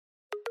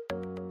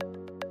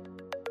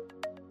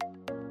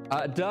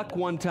A duck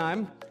one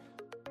time,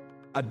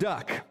 a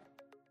duck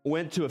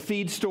went to a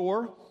feed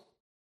store,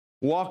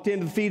 walked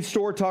into the feed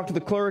store, talked to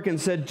the clerk,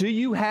 and said, "Do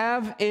you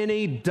have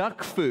any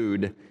duck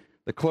food?"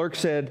 The clerk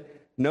said,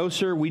 "No,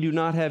 sir, we do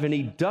not have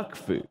any duck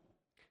food."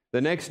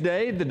 The next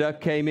day, the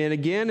duck came in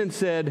again and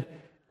said,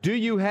 "Do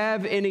you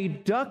have any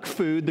duck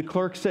food?" The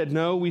clerk said,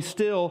 "No, we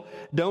still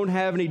don't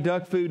have any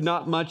duck food,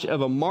 not much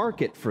of a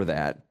market for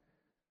that."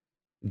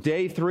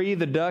 Day 3,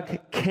 the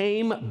duck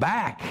came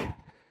back.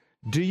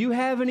 "Do you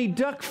have any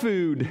duck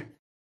food?"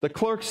 The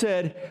clerk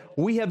said,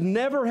 "We have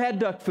never had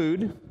duck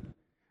food.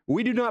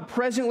 We do not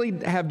presently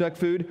have duck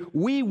food.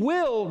 We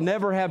will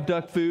never have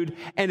duck food.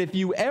 And if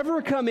you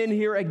ever come in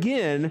here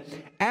again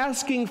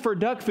asking for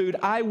duck food,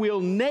 I will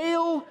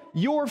nail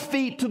your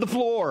feet to the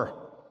floor."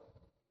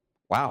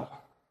 Wow.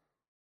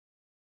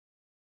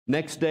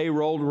 Next day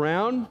rolled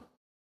around.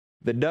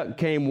 The duck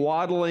came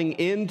waddling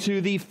into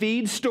the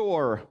feed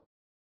store.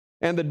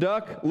 And the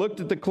duck looked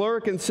at the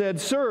clerk and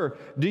said, "Sir,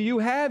 do you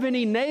have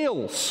any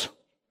nails?"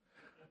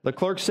 The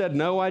clerk said,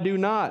 "No, I do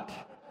not."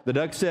 The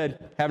duck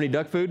said, "Have any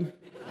duck food?"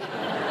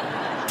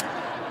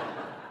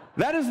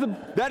 That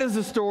is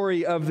the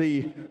story of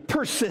the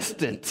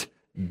persistent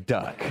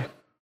duck.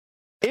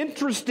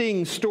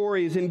 Interesting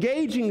stories,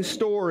 engaging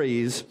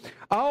stories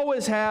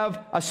always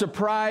have a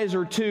surprise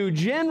or two.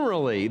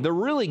 Generally, the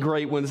really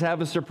great ones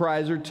have a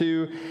surprise or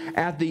two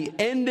at the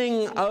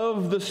ending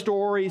of the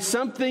story,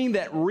 something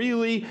that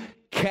really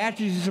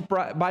catches you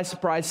by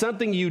surprise,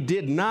 something you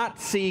did not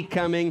see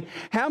coming.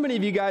 How many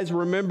of you guys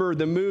remember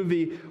the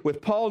movie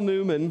with Paul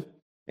Newman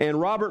and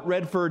Robert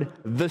Redford,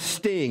 The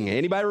Sting?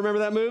 Anybody remember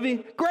that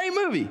movie? Great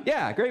movie.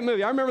 Yeah, great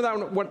movie. I remember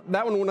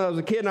that one when I was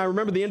a kid, and I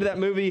remember the end of that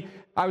movie.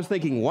 I was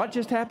thinking, what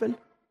just happened?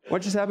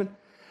 What just happened?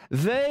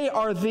 They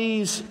are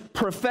these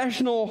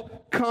professional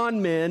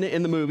con men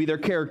in the movie, they're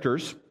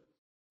characters,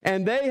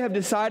 and they have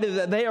decided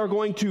that they are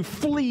going to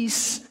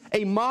fleece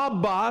a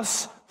mob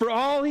boss for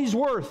all he's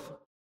worth.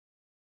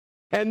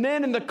 And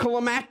then in the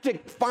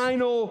climactic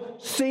final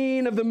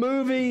scene of the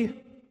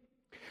movie,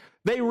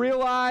 they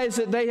realize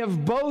that they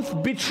have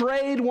both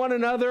betrayed one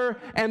another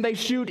and they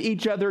shoot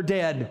each other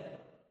dead.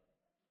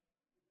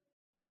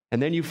 And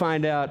then you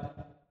find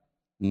out,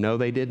 no,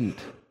 they didn't.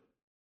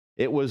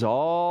 It was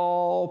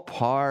all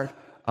part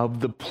of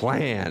the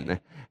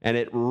plan. And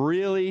it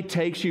really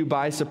takes you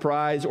by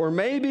surprise. Or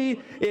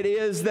maybe it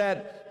is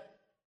that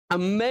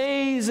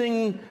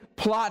amazing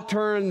plot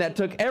turn that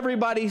took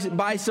everybody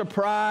by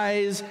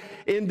surprise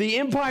in The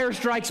Empire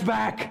Strikes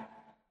Back.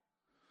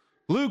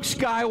 Luke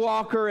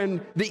Skywalker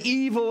and the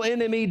evil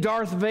enemy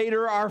Darth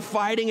Vader are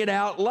fighting it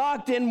out,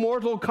 locked in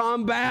mortal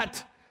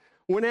combat,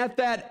 when at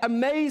that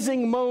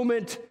amazing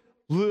moment,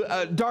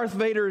 Darth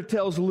Vader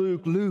tells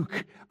Luke,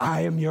 "Luke,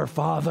 I am your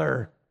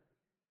father."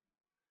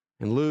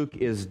 And Luke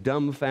is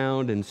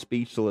dumbfounded and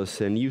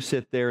speechless, and you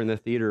sit there in the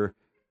theater,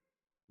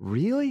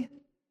 really?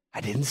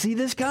 I didn't see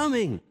this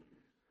coming.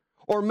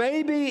 Or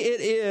maybe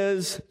it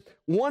is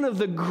one of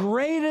the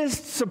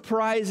greatest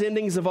surprise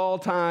endings of all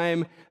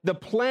time, the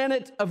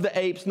Planet of the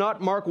Apes, not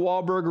Mark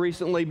Wahlberg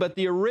recently, but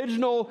the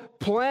original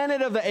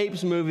Planet of the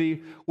Apes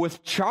movie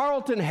with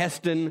Charlton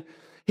Heston.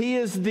 He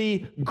is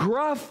the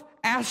gruff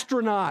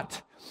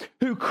astronaut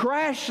who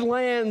crash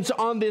lands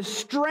on this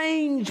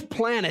strange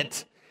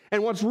planet.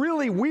 And what's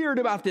really weird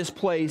about this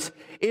place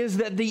is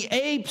that the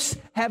apes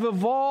have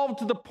evolved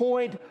to the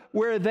point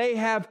where they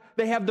have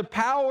the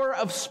power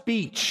of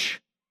speech.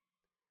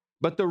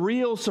 But the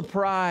real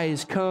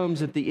surprise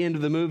comes at the end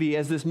of the movie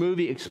as this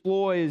movie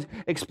explores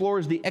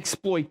the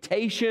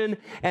exploitation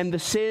and the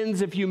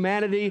sins of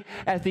humanity.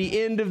 At the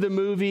end of the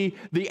movie,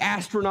 the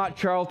astronaut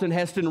Charlton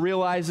Heston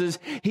realizes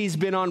he's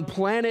been on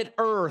planet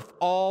Earth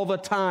all the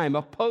time,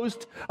 a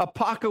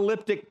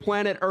post-apocalyptic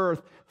planet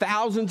Earth.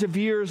 Thousands of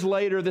years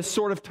later, this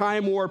sort of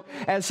time warp,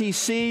 as he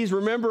sees,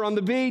 remember on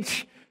the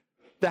beach,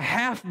 the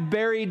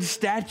half-buried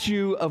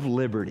Statue of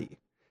Liberty.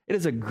 It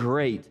is a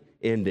great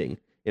ending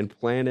in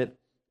Planet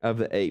of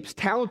the Apes.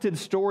 Talented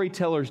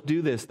storytellers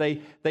do this.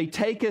 They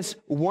take us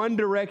one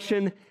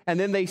direction and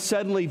then they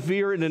suddenly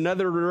veer in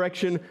another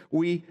direction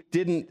we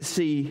didn't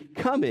see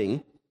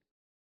coming.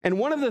 And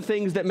one of the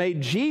things that made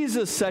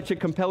Jesus such a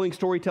compelling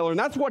storyteller, and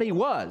that's what he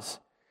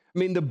was. I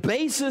mean, the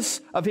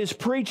basis of his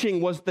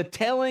preaching was the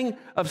telling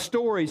of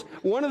stories.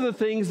 One of the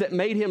things that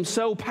made him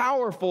so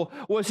powerful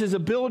was his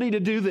ability to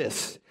do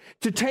this,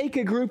 to take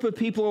a group of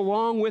people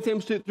along with him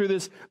through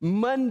this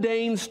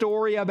mundane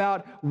story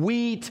about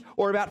wheat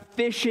or about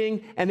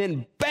fishing, and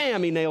then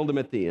bam, he nailed them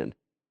at the end.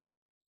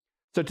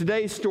 So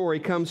today's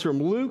story comes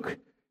from Luke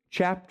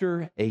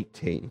chapter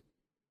 18,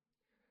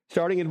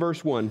 starting in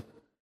verse 1.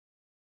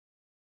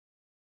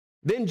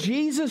 Then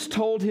Jesus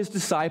told his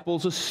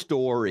disciples a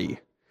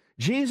story.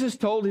 Jesus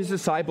told his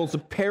disciples a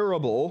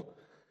parable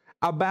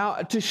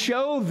to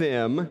show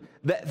them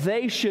that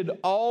they should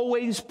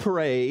always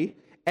pray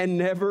and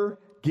never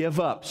give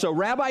up. So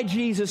Rabbi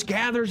Jesus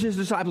gathers his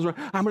disciples around.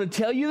 I'm going to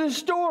tell you the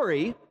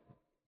story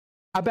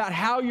about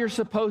how you're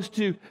supposed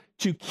to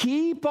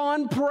keep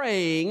on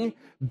praying,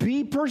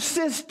 be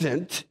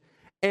persistent,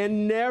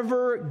 and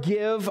never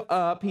give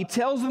up. He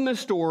tells them the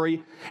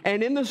story,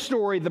 and in the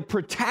story, the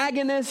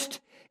protagonist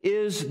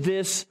is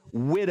this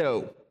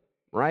widow,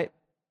 right?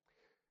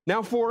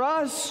 Now, for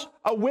us,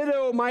 a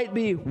widow might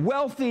be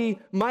wealthy,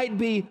 might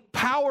be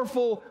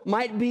powerful,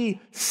 might be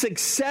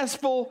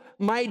successful,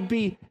 might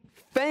be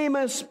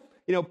famous,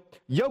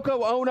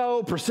 Yoko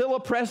Ono, Priscilla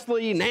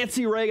Presley,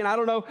 Nancy Reagan, I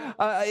don't know.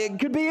 It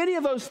could be any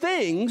of those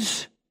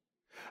things.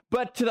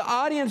 But to the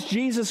audience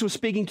Jesus was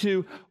speaking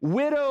to,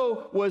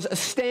 widow was a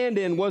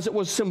stand-in,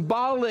 was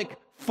symbolic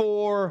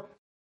for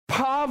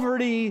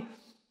poverty,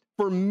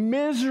 for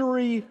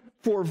misery,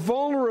 for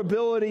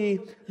vulnerability,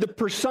 the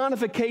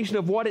personification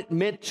of what it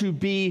meant to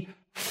be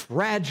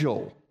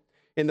fragile.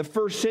 In the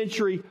first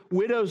century,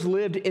 widows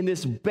lived in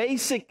this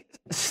basic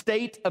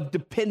state of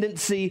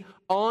dependency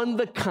on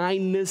the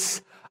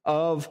kindness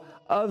of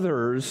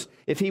others.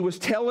 If he was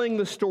telling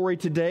the story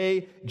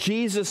today,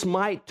 Jesus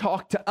might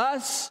talk to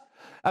us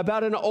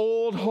about an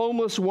old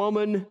homeless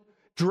woman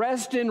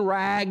dressed in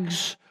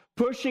rags,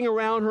 pushing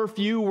around her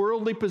few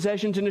worldly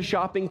possessions in a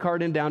shopping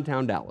cart in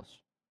downtown Dallas,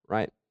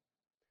 right?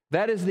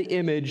 That is the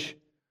image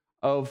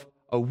of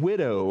a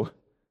widow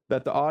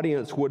that the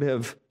audience would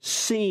have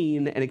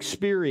seen and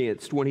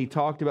experienced when he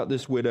talked about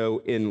this widow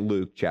in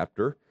Luke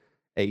chapter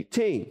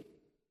 18.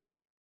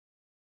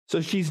 So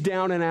she's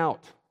down and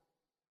out.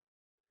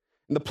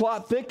 And the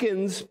plot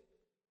thickens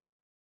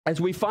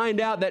as we find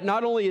out that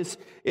not only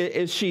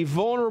is she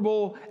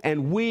vulnerable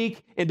and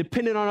weak and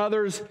dependent on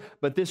others,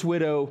 but this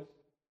widow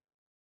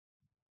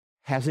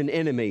has an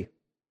enemy.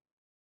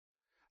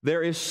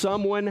 There is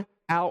someone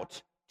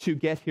out to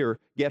get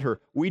her.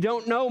 We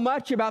don't know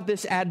much about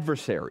this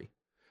adversary.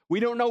 We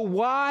don't know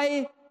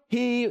why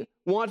he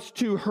wants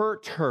to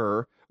hurt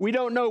her. We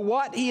don't know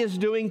what he is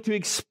doing to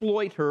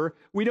exploit her.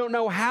 We don't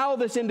know how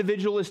this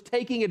individual is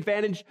taking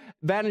advantage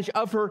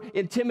of her,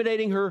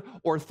 intimidating her,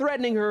 or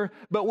threatening her,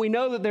 but we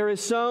know that there is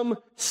some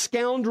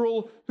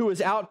scoundrel who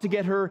is out to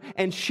get her,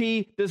 and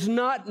she does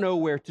not know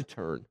where to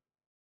turn.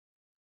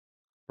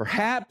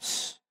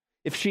 Perhaps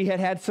if she had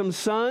had some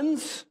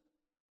sons,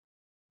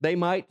 they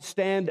might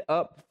stand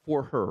up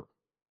for her.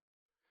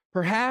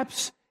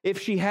 Perhaps if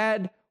she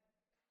had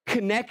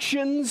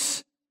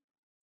connections,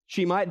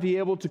 she might be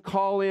able to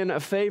call in a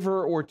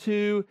favor or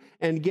two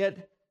and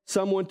get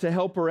someone to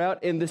help her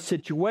out in this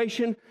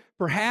situation.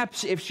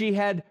 Perhaps if she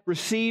had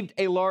received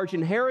a large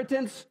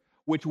inheritance,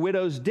 which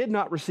widows did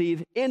not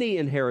receive any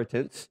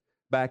inheritance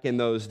back in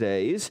those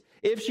days.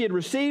 If she had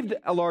received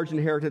a large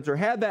inheritance or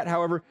had that,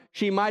 however,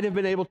 she might have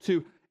been able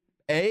to,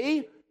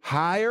 A,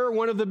 hire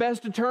one of the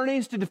best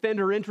attorneys to defend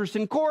her interest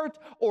in court,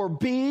 or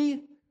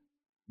B,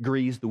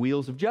 grease the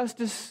wheels of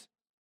justice,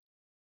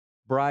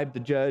 bribe the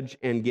judge,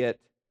 and get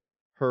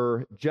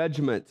her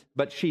judgment.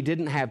 But she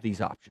didn't have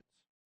these options.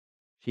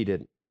 She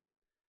didn't.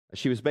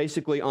 She was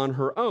basically on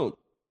her own.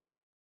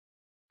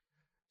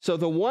 So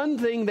the one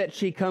thing that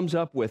she comes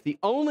up with, the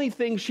only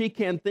thing she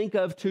can think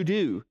of to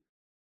do,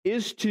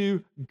 is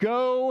to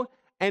go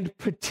and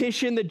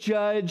petition the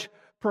judge,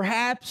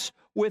 perhaps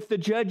with the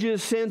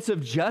judge's sense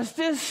of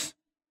justice,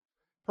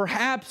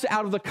 perhaps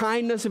out of the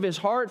kindness of his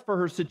heart for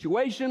her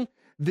situation.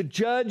 The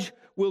judge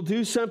will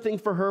do something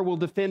for her, will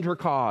defend her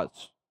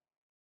cause.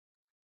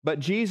 But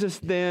Jesus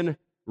then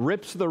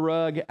rips the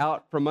rug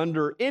out from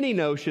under any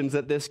notions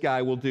that this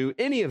guy will do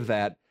any of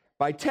that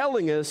by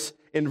telling us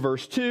in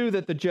verse 2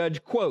 that the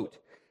judge, quote,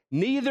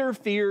 neither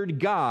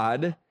feared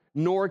God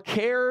nor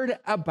cared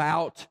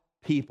about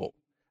people.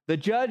 The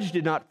judge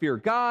did not fear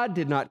God,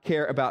 did not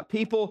care about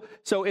people.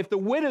 So if the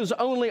widow's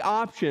only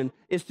option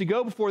is to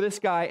go before this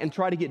guy and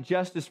try to get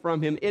justice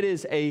from him, it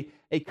is a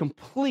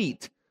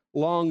complete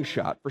long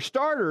shot. For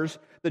starters,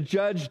 the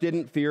judge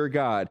didn't fear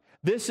God.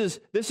 This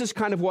is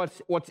kind of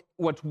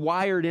what's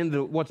wired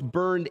into, what's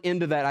burned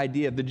into that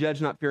idea of the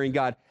judge not fearing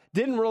God.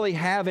 Didn't really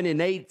have an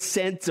innate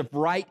sense of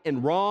right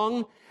and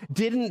wrong.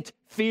 Didn't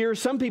fear.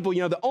 Some people,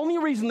 the only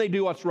reason they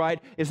do what's right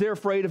is they're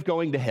afraid of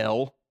going to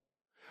hell,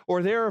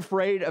 or they're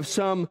afraid of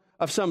some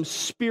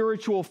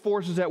spiritual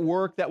forces at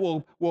work that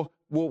will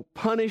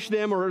punish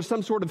them, or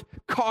some sort of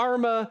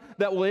karma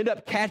that will end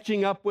up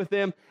catching up with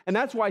them. And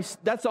that's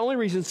the only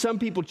reason some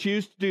people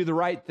choose to do the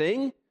right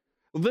thing.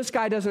 Well, this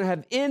guy doesn't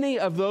have any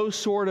of those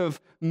sort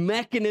of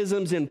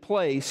mechanisms in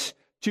place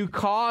to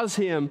cause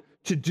him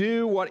to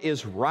do what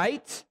is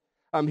right.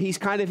 He's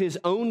kind of his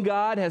own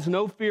God, has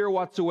no fear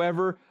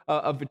whatsoever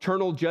of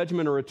eternal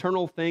judgment or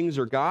eternal things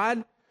or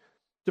God.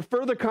 To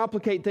further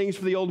complicate things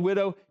for the old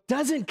widow,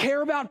 doesn't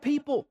care about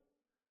people.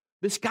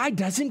 This guy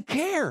doesn't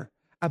care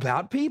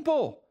about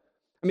people.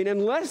 I mean,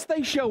 unless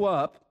they show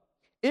up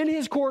in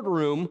his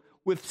courtroom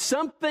with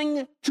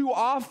something to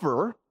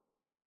offer,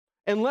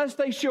 unless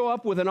they show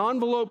up with an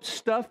envelope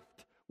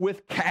stuffed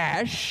with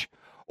cash,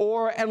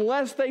 or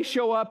unless they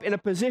show up in a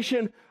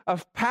position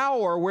of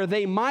power where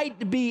they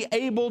might be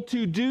able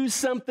to do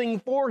something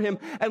for him,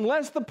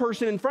 unless the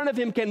person in front of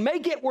him can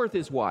make it worth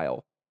his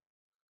while,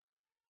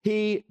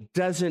 he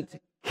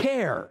doesn't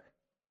care.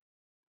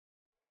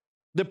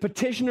 The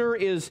petitioner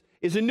is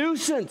a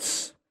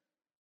nuisance,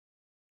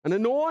 an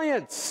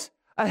annoyance,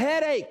 a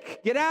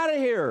headache. Get out of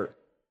here.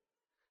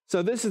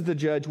 So this is the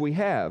judge we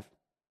have.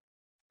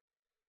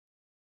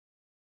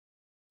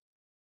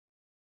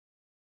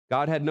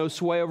 God had no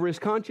sway over his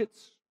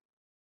conscience.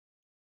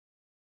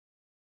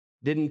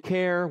 Didn't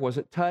care,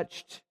 wasn't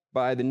touched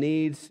by the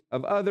needs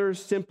of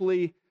others,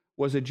 simply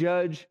was a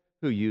judge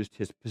who used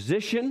his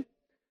position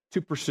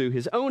to pursue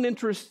his own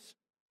interests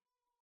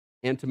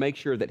and to make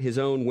sure that his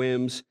own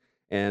whims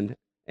and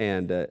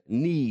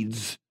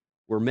needs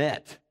were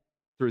met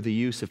through the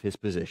use of his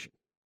position.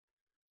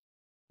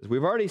 As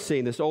we've already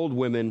seen, this old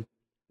woman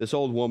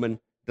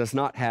does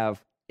not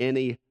have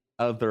any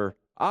other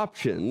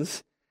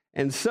options.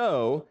 And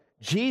so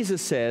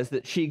Jesus says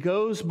that she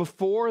goes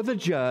before the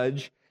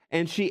judge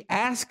and she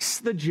asks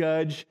the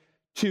judge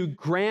to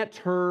grant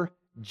her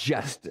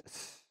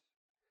justice.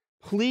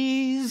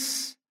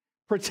 Please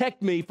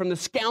protect me from the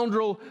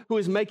scoundrel who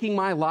is making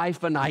my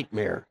life a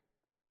nightmare.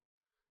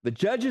 The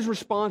judge's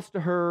response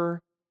to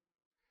her,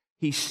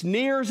 he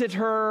sneers at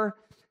her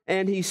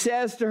and he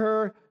says to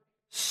her,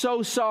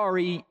 "So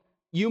sorry,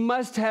 you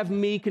must have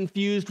me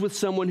confused with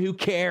someone who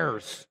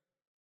cares.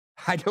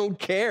 I don't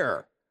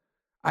care.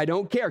 I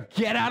don't care.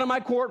 Get out of my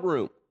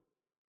courtroom."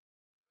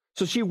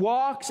 So she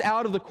walks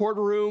out of the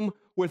courtroom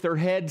with her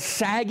head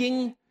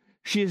sagging.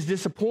 She is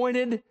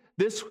disappointed.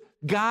 This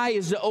guy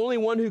is the only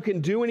one who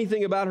can do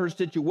anything about her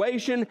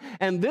situation.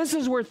 And this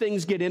is where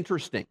things get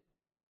interesting.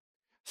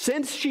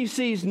 Since she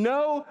sees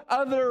no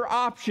other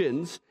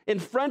options in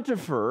front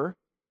of her,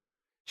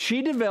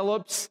 she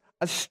develops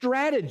a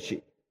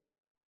strategy.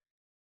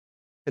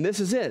 And this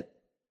is it.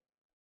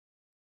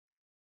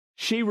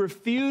 She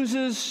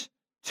refuses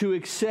to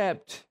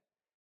accept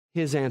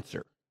his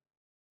answer.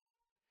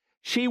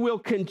 She will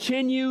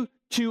continue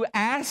to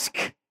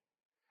ask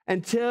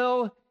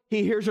until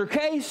he hears her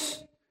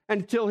case,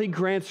 until he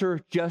grants her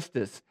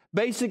justice.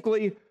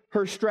 Basically,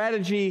 her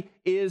strategy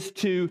is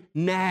to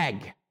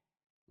nag,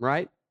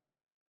 right?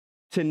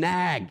 To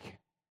nag,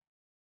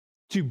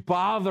 to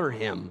bother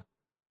him.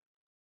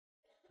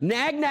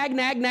 Nag, nag,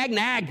 nag, nag,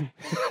 nag.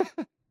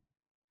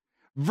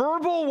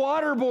 Verbal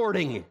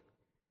waterboarding.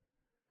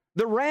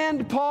 The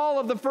Rand Paul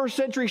of the first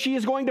century, she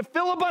is going to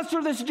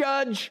filibuster this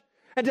judge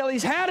until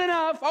he's had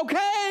enough.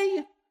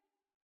 Okay,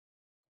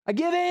 I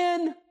give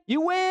in.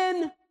 You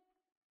win.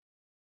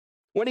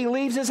 When he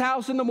leaves his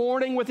house in the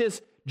morning with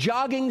his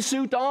jogging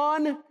suit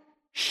on,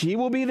 she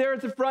will be there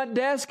at the front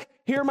desk.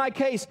 Hear my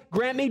case.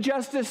 Grant me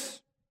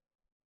justice.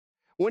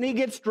 When he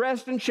gets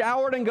dressed and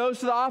showered and goes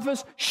to the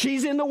office,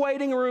 she's in the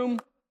waiting room.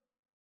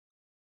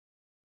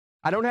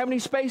 I don't have any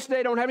space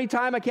today. I don't have any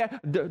time.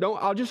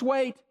 I'll just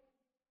wait.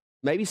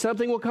 Maybe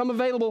something will come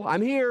available.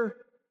 I'm here.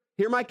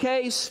 Hear my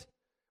case.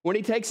 When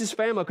he takes his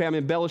family, okay, I'm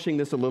embellishing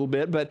this a little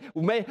bit, but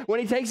when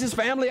he takes his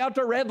family out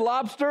to Red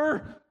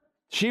Lobster,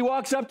 she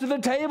walks up to the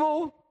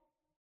table.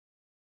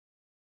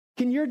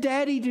 Can your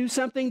daddy do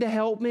something to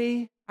help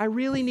me? I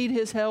really need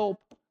his help.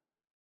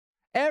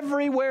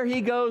 Everywhere he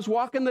goes,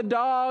 walking the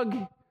dog,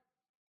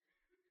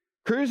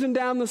 cruising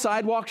down the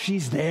sidewalk,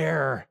 she's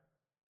there.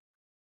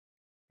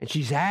 And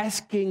she's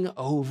asking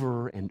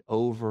over and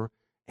over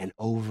and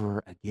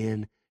over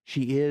again.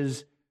 She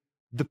is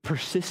the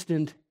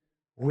persistent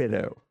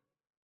widow.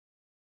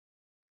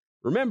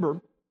 Remember,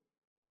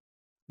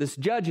 this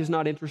judge is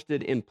not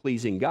interested in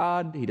pleasing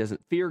God. He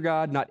doesn't fear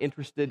God, not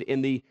interested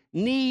in the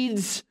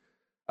needs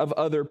of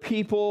other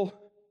people.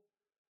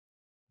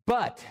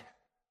 But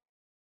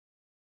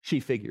she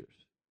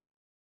figures,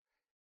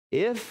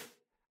 if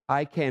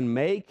I can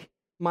make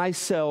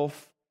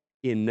myself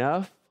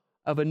enough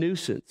of a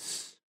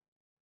nuisance,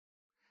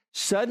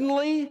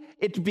 suddenly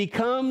it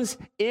becomes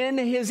in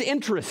his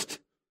interest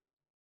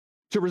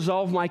to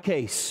resolve my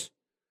case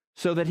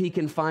so that he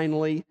can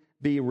finally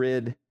be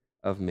rid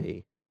of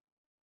me.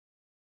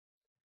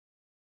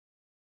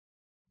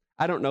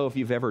 I don't know if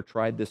you've ever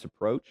tried this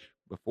approach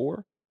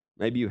before.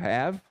 Maybe you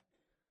have.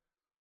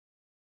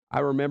 I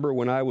remember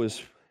when I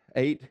was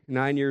 8,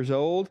 9 years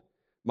old,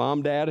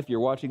 Mom, Dad, if you're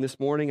watching this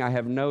morning, I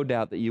have no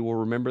doubt that you will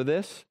remember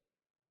this.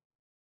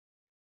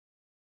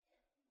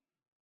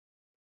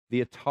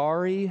 The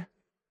Atari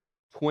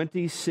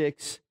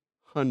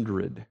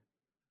 2600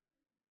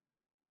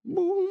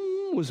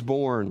 was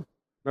born.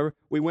 Remember,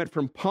 we went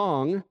from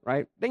Pong,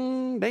 right,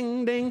 ding,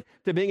 ding, ding,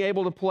 to being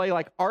able to play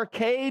like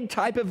arcade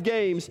type of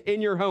games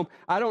in your home.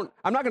 I'm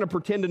not going to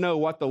pretend to know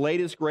what the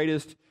latest,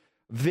 greatest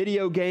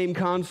video game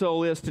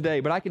console is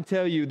today, but I can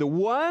tell you the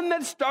one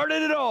that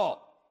started it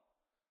all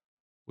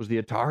was the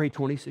Atari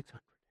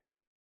 2600.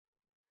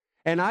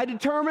 And I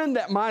determined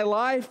that my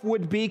life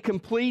would be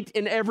complete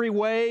in every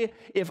way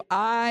if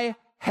I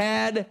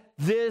had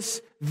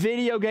this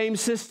video game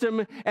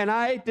system, and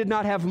I did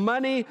not have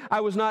money.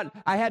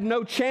 I had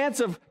no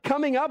chance of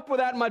coming up with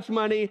that much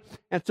money,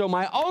 and so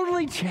my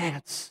only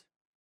chance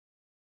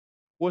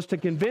was to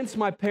convince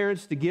my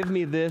parents to give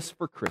me this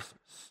for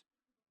Christmas.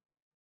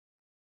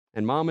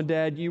 And Mom and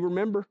Dad, you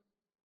remember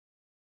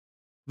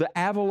the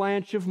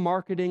avalanche of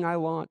marketing I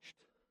launched,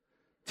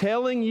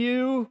 telling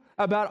you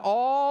about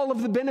all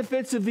of the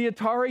benefits of the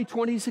Atari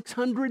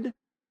 2600,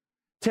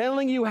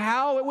 telling you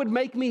how it would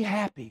make me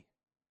happy.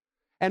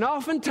 And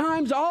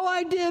oftentimes, all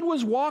I did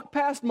was walk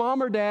past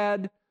mom or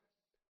dad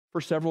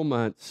for several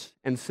months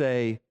and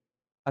say,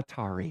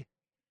 Atari.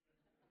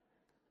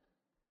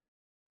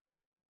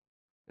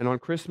 And on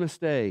Christmas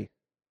Day,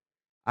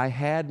 I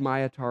had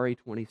my Atari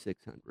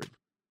 2600.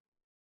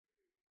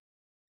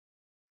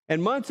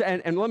 And months,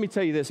 and let me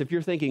tell you this, if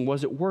you're thinking,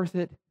 was it worth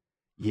it?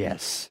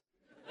 Yes.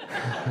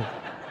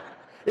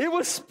 It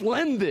was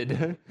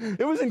splendid.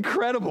 It was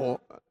incredible.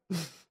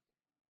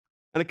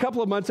 And a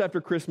couple of months after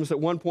Christmas, at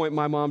one point,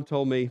 my mom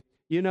told me,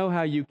 you know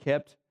how you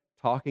kept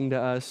talking to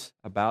us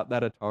about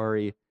that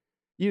Atari?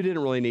 You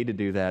didn't really need to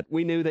do that.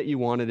 We knew that you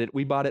wanted it.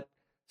 We bought it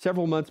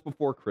several months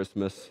before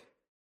Christmas.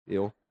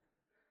 Deal.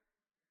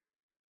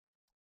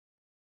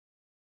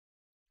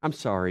 I'm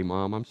sorry,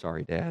 Mom. I'm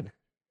sorry, Dad.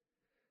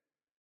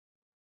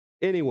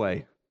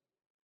 Anyway,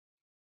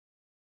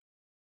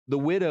 the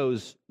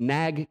widow's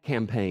nag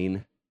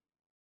campaign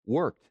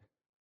worked.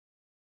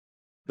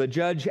 The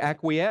judge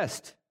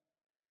acquiesced,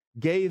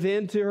 gave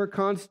in to her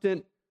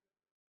constant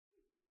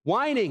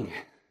whining.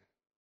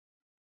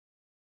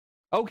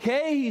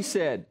 Okay, he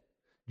said,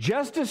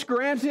 justice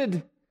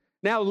granted.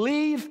 Now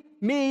leave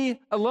me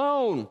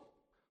alone.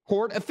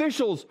 Court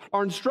officials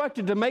are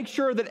instructed to make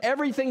sure that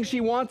everything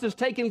she wants is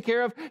taken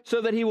care of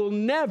so that he will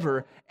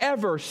never,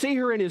 ever see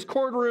her in his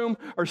courtroom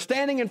or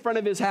standing in front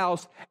of his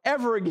house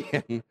ever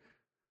again.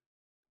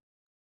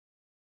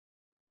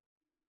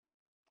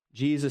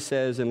 Jesus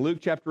says in Luke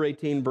chapter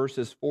 18,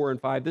 verses 4 and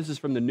 5, this is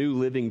from the New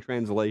Living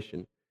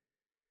Translation.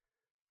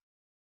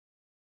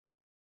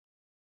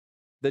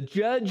 The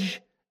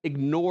judge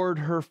ignored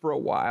her for a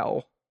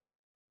while,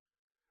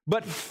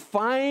 but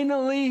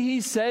finally he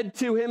said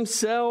to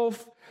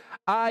himself,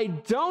 I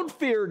don't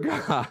fear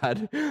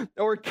God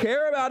or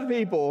care about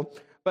people,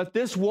 but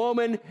this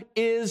woman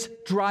is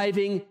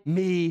driving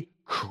me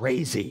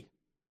crazy.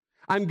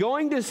 I'm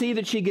going to see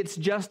that she gets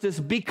justice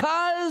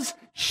because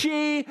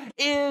she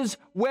is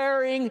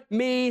wearing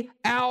me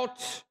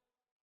out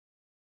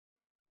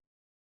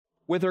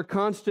with her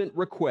constant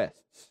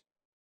requests.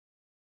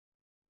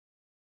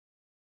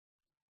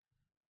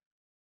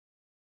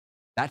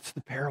 That's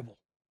the parable.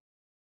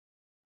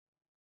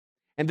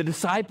 And the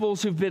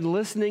disciples who've been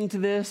listening to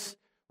this,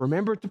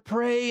 remember to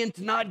pray and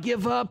to not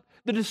give up.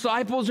 The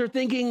disciples are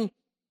thinking,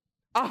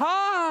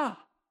 aha!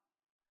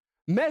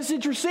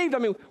 Message received. I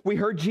mean, we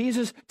heard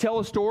Jesus tell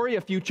a story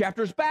a few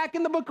chapters back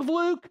in the book of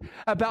Luke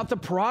about the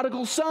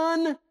prodigal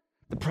son.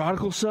 The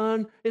prodigal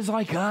son is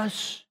like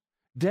us,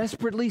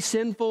 desperately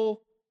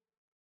sinful,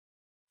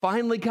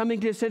 finally coming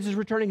to his senses,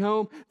 returning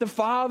home. The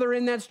father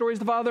in that story is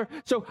the father.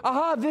 So,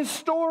 this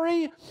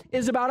story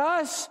is about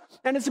us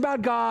and it's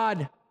about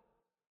God,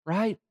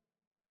 right?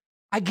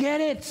 I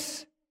get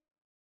it.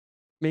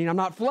 I mean, I'm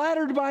not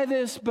flattered by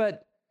this,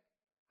 but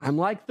I'm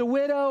like the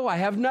widow. I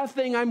have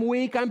nothing. I'm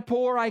weak. I'm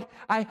poor.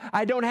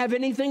 I don't have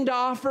anything to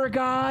offer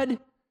God.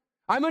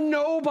 I'm a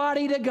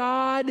nobody to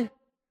God.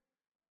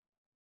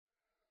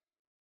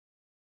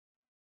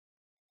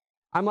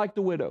 I'm like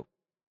the widow.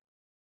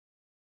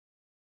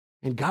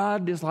 And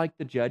God is like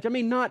the judge. I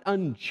mean, not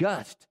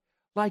unjust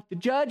like the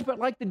judge, but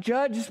like the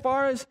judge as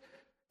far as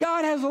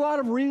God has a lot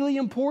of really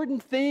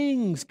important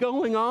things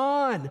going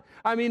on.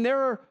 I mean, there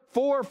are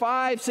 4,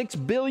 5, 6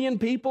 billion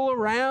people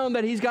around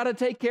that he's got to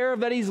take care of,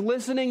 that he's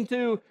listening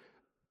to.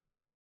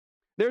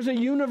 There's a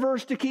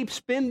universe to keep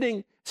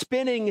spinning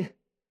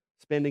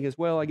as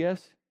well, I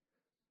guess,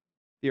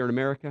 here in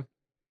America.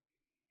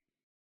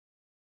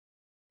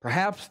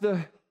 Perhaps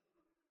the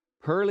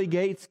pearly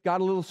gates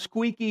got a little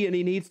squeaky and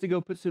he needs to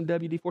go put some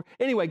WD-40.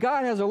 Anyway,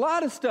 God has a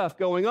lot of stuff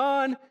going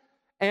on,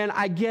 and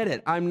I get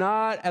it. I'm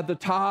not at the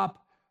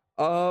top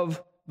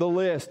of the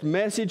list.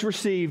 Message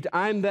received.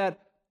 I'm that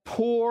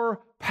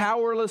poor,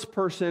 powerless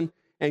person,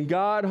 and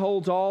God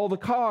holds all the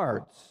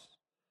cards.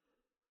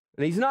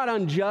 And he's not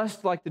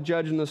unjust like the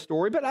judge in the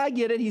story, but I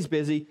get it. He's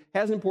busy,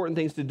 has important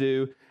things to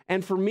do.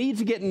 And for me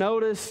to get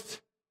noticed,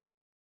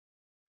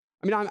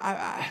 I mean, I'm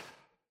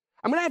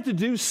going to have to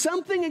do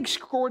something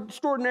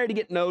extraordinary to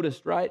get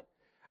noticed, right?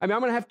 I mean, I'm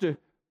going to have to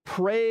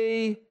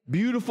pray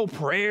beautiful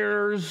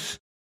prayers,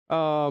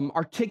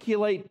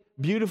 articulate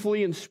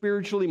beautifully and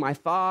spiritually my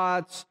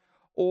thoughts,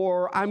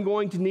 or I'm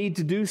going to need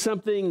to do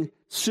something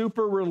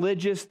super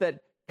religious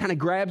that kind of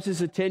grabs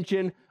his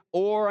attention,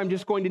 or I'm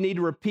just going to need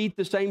to repeat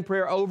the same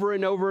prayer over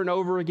and over and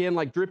over again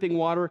like dripping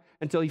water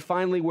until he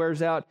finally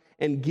wears out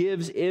and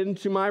gives in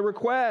to my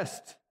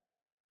request.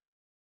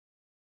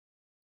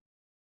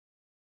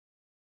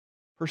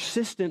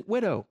 Persistent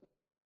widow.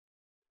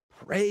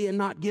 Pray and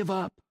not give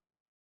up.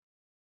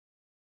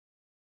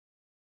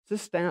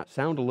 Does this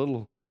sound a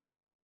little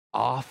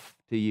off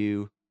to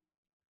you?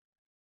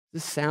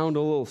 Does this sound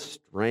a little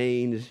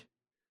strange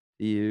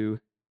to you?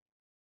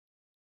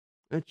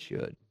 It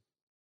should.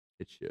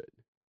 It should.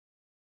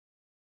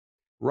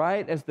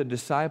 Right as the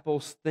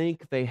disciples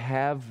think they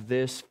have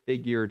this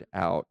figured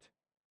out,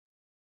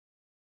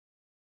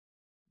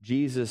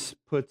 Jesus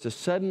puts a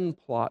sudden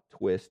plot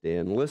twist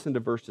in. Listen to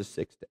verses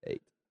 6 to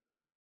 8.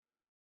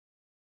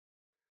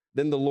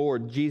 Then the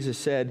Lord, Jesus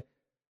said,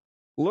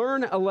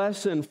 Learn a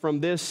lesson from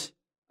this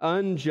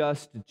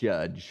unjust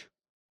judge.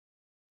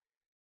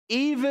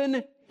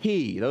 Even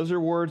he, those are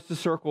words to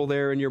circle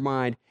there in your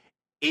mind,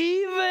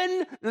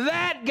 even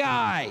that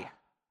guy,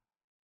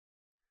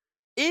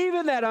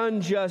 even that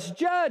unjust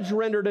judge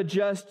rendered a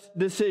just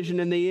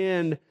decision in the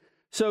end.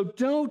 So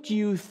don't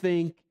you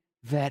think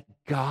that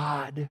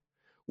God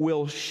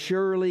will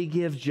surely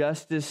give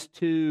justice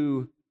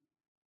to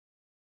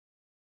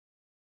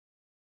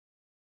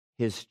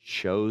his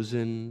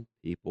chosen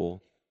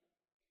people?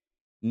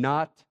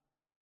 Not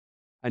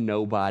a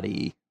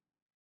nobody.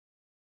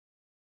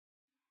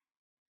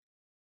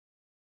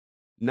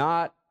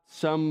 Not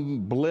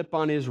some blip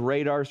on his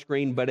radar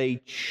screen, but a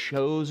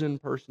chosen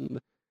person.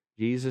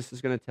 Jesus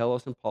is going to tell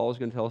us, and Paul is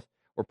going to tell us,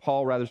 or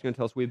Paul rather is going to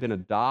tell us, we've been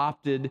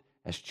adopted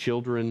as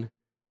children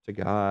to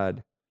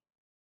God.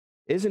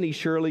 Isn't he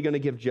surely going to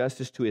give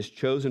justice to his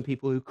chosen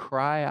people who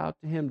cry out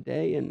to him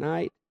day and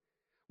night?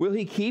 Will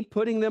he keep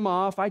putting them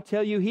off? I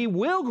tell you, he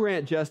will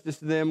grant justice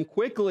to them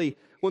quickly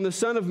when the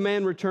Son of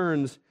Man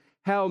returns.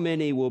 How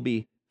many will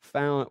he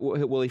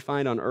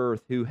find on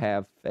earth who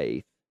have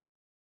faith?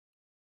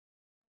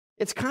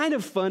 It's kind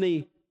of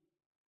funny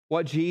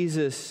what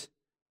Jesus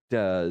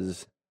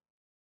does.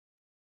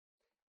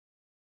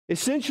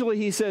 Essentially,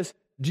 he says,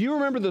 do you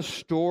remember the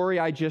story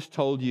I just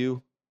told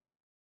you?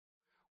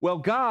 Well,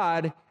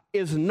 God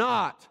is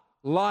not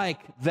like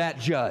that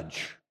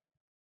judge.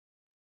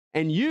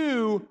 And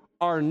you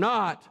are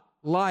not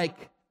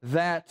like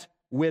that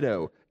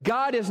widow.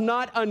 God is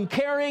not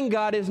uncaring.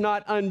 God is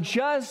not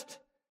unjust.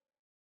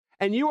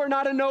 And you are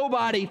not a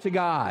nobody to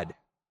God.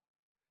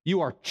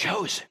 You are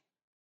chosen.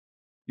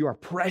 You are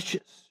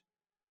precious.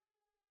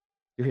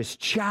 You're his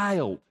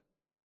child.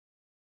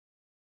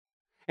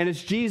 And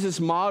as Jesus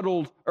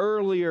modeled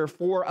earlier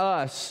for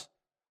us,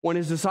 when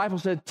his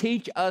disciples said,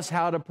 teach us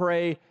how to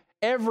pray,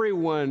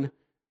 everyone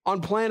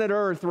on planet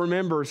Earth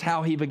remembers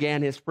how he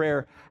began his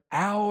prayer.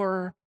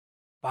 Our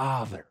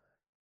Father,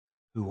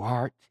 who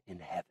art in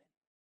heaven.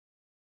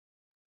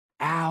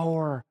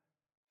 Our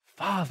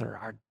Father,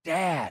 our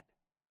Dad,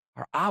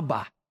 our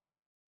Abba,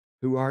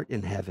 who art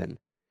in heaven.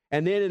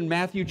 And then in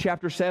Matthew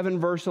chapter 7,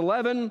 verse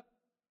 11,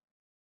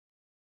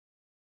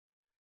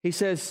 he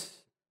says,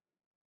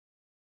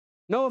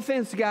 no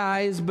offense,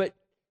 guys, but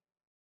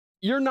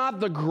you're not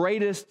the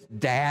greatest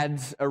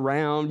dads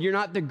around. You're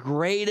not the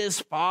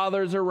greatest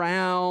fathers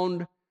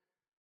around.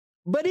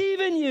 But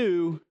even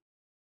you,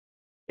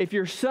 if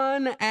your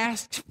son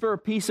asks for a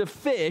piece of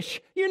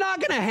fish, you're not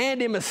going to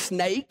hand him a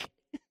snake.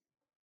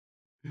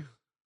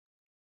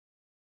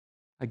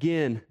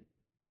 Again,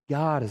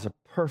 God is a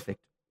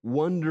perfect,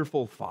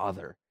 wonderful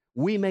Father.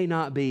 We may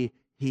not be,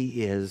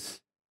 he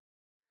is.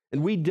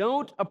 And we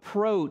don't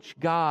approach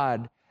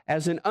God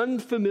as an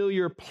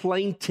unfamiliar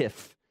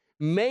plaintiff,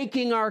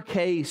 making our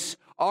case,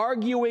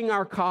 arguing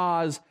our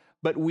cause,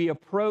 but we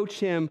approach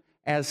him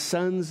as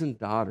sons and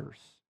daughters,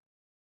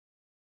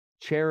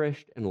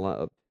 cherished and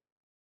loved.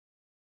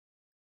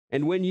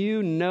 And when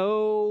you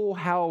know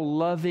how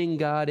loving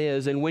God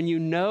is, and when you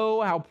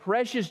know how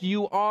precious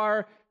you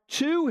are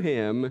to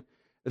him,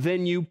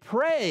 then you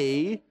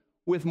pray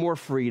with more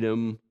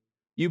freedom.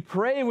 You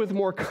pray with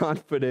more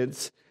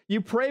confidence.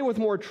 You pray with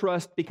more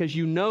trust because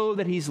you know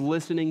that he's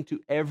listening to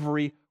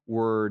every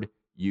word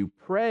you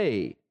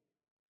pray.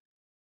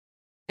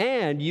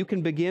 And you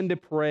can begin to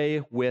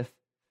pray with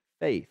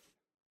faith,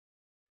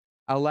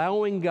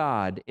 allowing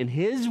God in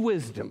his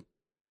wisdom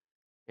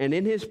and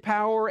in his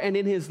power and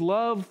in his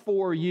love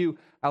for you,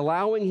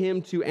 allowing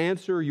him to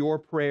answer your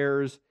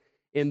prayers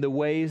in the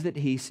ways that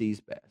he sees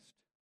best.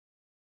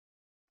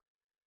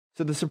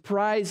 So the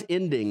surprise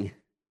ending,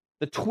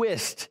 the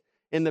twist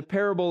in the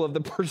parable of the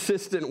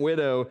persistent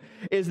widow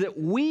is that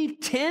we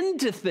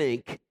tend to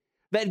think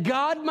that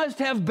God must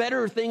have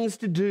better things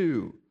to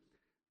do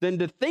than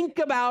to think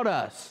about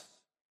us,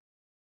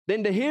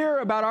 than to hear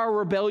about our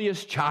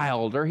rebellious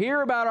child, or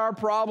hear about our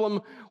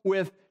problem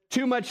with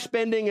too much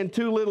spending and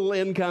too little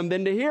income,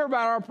 than to hear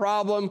about our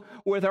problem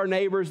with our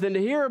neighbors, than to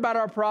hear about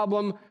our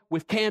problem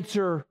with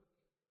cancer.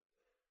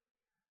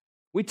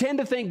 We tend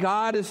to think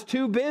God is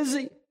too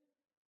busy.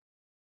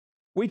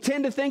 We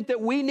tend to think that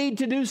we need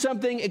to do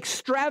something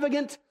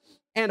extravagant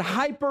and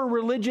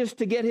hyper-religious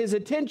to get his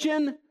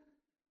attention.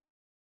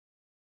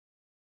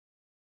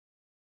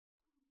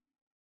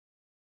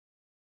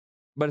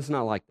 But it's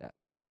not like that.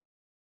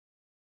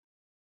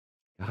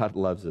 God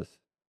loves us.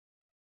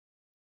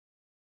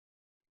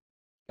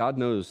 God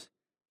knows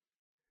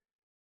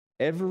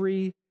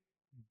every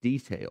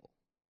detail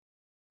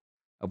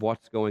of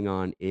what's going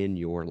on in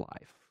your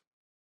life.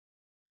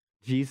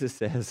 Jesus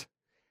says,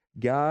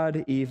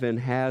 God even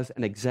has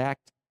an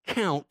exact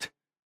count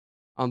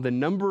on the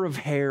number of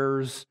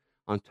hairs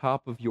on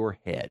top of your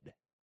head.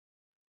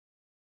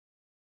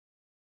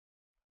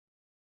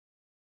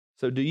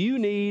 So do you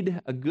need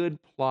a good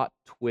plot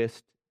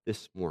twist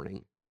this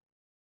morning?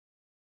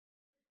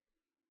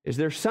 Is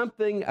there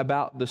something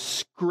about the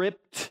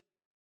script,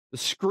 the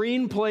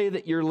screenplay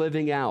that you're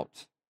living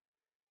out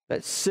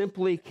that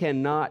simply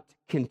cannot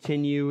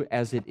continue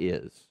as it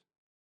is?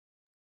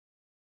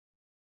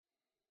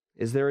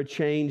 Is there a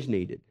change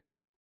needed?